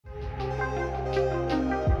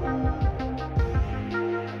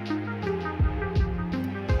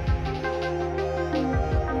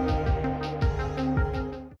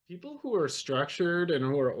structured and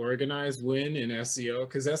who are organized win in SEO,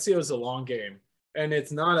 because SEO is a long game. And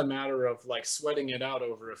it's not a matter of like sweating it out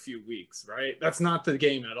over a few weeks, right? That's not the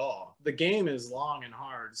game at all. The game is long and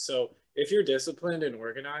hard. So if you're disciplined and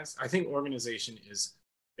organized, I think organization is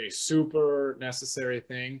a super necessary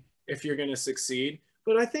thing if you're going to succeed.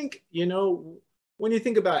 But I think, you know, when you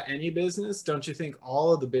think about any business, don't you think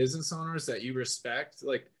all of the business owners that you respect,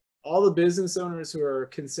 like all the business owners who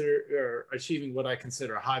are achieving what I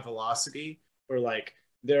consider high velocity, or like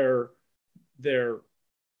they're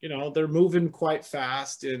you know, they're moving quite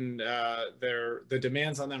fast, and the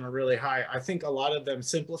demands on them are really high. I think a lot of them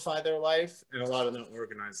simplify their life and a lot of them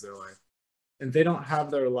organize their life. And they don't have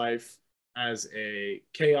their life as a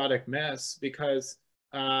chaotic mess because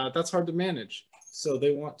that's hard to manage. So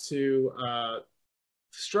they want to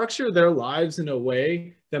structure their lives in a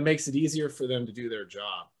way that makes it easier for them to do their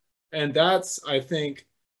job. And that's, I think,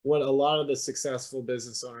 what a lot of the successful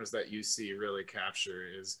business owners that you see really capture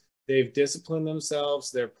is they've disciplined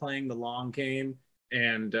themselves, they're playing the long game,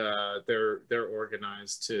 and they're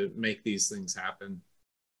organized to make these things happen.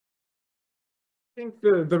 I think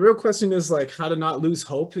the real question is like how to not lose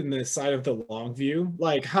hope in the side of the long view,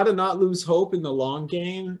 like how to not lose hope in the long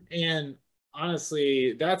game. And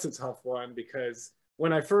honestly, that's a tough one, because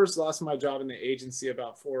when I first lost my job in the agency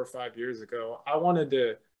about 4 or 5 years ago, I wanted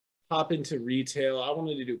to hop into retail. I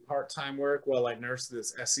wanted to do part-time work while I nursed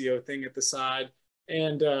this SEO thing at the side.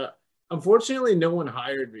 And unfortunately, no one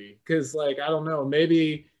hired me because, like, I don't know,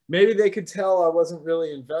 maybe they could tell I wasn't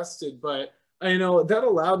really invested, but you know, that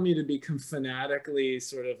allowed me to become fanatically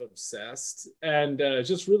sort of obsessed and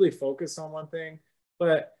just really focus on one thing.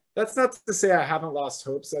 But that's not to say I haven't lost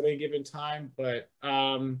hopes at any given time, but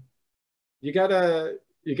you gotta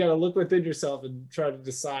look within yourself and try to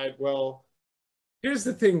decide, well, here's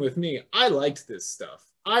the thing with me. I liked this stuff.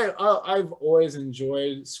 I've always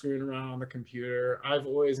enjoyed screwing around on the computer. I've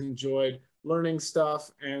always enjoyed learning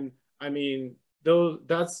stuff. And I mean, though,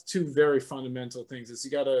 that's two very fundamental things. Is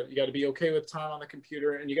you gotta be okay with time on the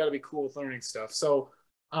computer, and you gotta be cool with learning stuff. So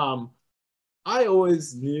I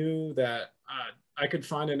always knew that I could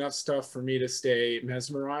find enough stuff for me to stay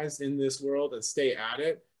mesmerized in this world and stay at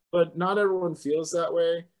it. But not everyone feels that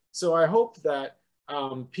way. So I hope that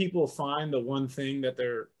people find the one thing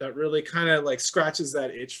that really kind of like scratches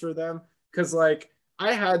that itch for them. Because like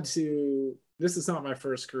I had to, this is not my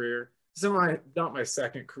first career. This is not my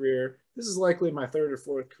second career. This is likely my third or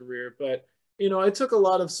fourth career. But you know, I took a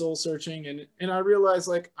lot of soul searching, and I realized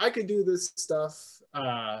like I could do this stuff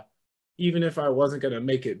even if I wasn't going to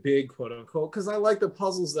make it big, quote unquote, because I like the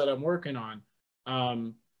puzzles that I'm working on.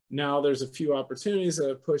 Now there's a few opportunities that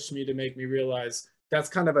have pushed me to make me realize that's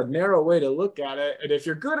kind of a narrow way to look at it. And if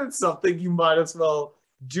you're good at something, you might as well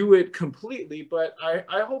do it completely. But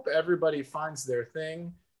I hope everybody finds their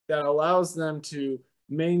thing that allows them to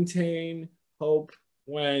maintain hope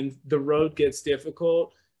when the road gets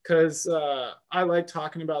difficult. Because I like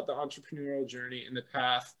talking about the entrepreneurial journey and the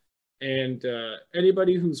path. And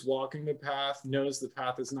anybody who's walking the path knows the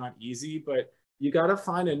path is not easy, but you got to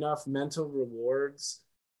find enough mental rewards.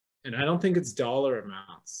 And I don't think it's dollar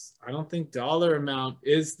amounts. I don't think dollar amount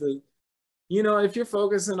is the, you know, if you're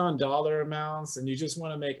focusing on dollar amounts and you just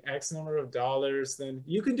want to make X number of dollars, then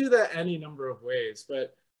you can do that any number of ways.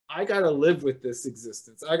 But I got to live with this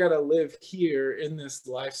existence. I got to live here in this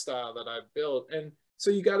lifestyle that I've built. And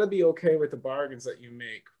so you got to be okay with the bargains that you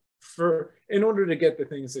make in order to get the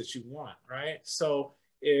things that you want, right? So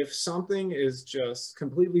if something is just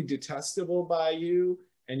completely detestable by you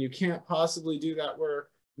and you can't possibly do that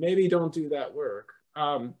work, maybe don't do that work.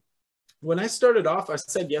 When I started off, I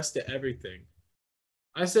said yes to everything.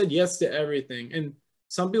 I said yes to everything. And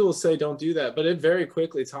some people say don't do that, but it very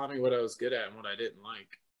quickly taught me what I was good at and what I didn't like.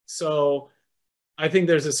 So I think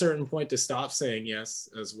there's a certain point to stop saying yes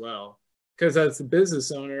as well. Because as the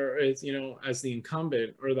business owner, it's, you know, as the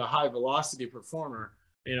incumbent or the high velocity performer,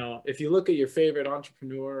 you know, if you look at your favorite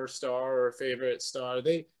entrepreneur star or favorite star,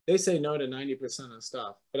 they say no to 90% of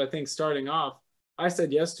stuff. But I think starting off, I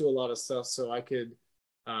said yes to a lot of stuff so I could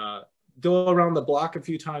go around the block a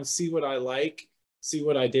few times, see what I like, see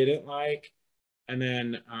what I didn't like, and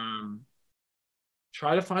then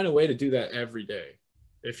try to find a way to do that every day.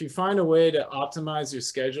 If you find a way to optimize your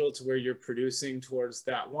schedule to where you're producing towards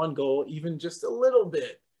that one goal, even just a little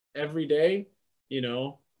bit every day, you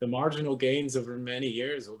know, the marginal gains over many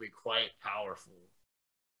years will be quite powerful.